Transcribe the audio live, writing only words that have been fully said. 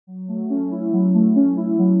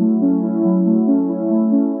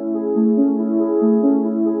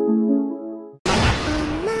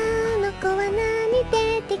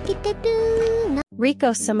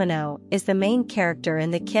Riko Suminoe is the main character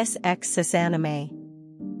in the Kiss X Sis anime.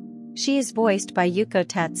 She is voiced by Yuiko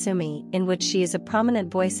Tatsumi, in which she is a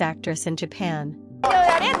prominent voice actress in Japan.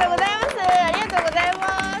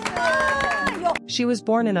 She was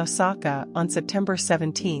born in Osaka on September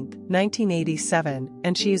 17, 1987,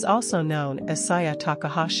 and she is also known as Saya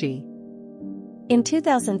Takahashi. In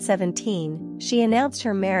 2017, she announced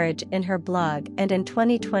her marriage in her blog, and in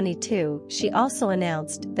 2022, she also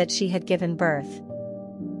announced that she had given birth.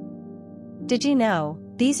 Did you know,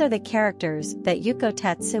 these are the characters that Yuiko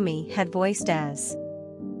Tatsumi had voiced as.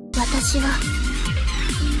 私は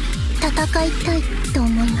戦いたいと思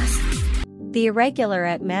います。 The irregular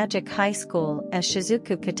at Magic High School as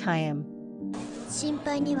Shizuku Katayama. 心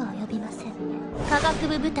配には及びません。科学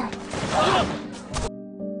部部隊。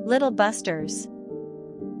 Little Busters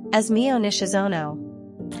as Mio Nishizono.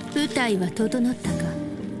 舞台は整ったか。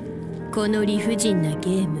この理不尽なゲ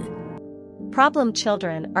ーム。 Problem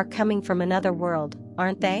children are coming from another world,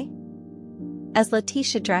 aren't they? As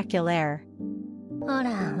Letitia Draculaire. ほ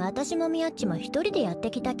ら、私もみやっちも一人でやっ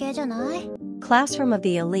てきた系じゃない。 Classroom of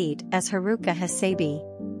the Elite as Haruka Hasebi.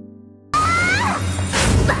 バ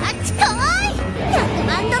ッチコーイ！100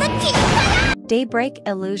万ドルキー！ Daybreak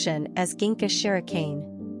Illusion as Ginka Shurikane.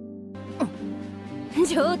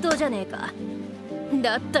 上等じゃねえか。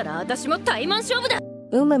だったら私もタイマン勝負だ。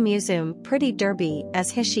 Uma Musume Pretty Derby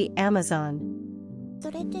as Hishi Amazon.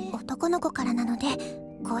 それで男の子からなので、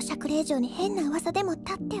公爵令嬢に変な噂でも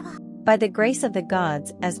立っては。 By the Grace of the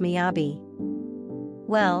Gods as Miyabi.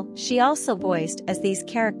 Well, she also voiced as these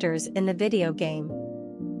characters in the video game.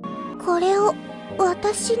 これを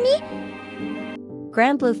私に？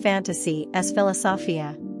 Grand Blue Fantasy as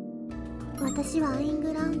Philosophia. 私はアイン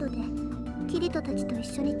グラウンドでキリトたちと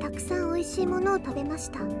一緒にたくさん美味しいものを食べま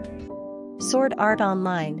した。 Sword Art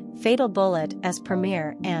Online Fatal Bullet as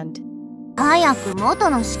Premiere and 早く元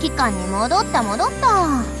の指揮官に戻った。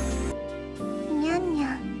にゃんに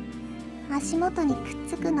ゃん、足元にくっ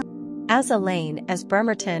つくの。 as Elaine as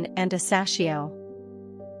Bremerton and Asashio.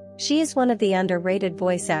 She is one of the underrated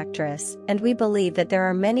voice actress, and we believe that there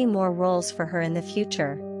are many more roles for her in the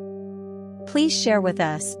future. Please share with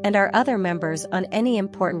us and our other members on any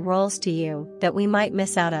important roles to you that we might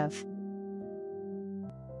miss out of.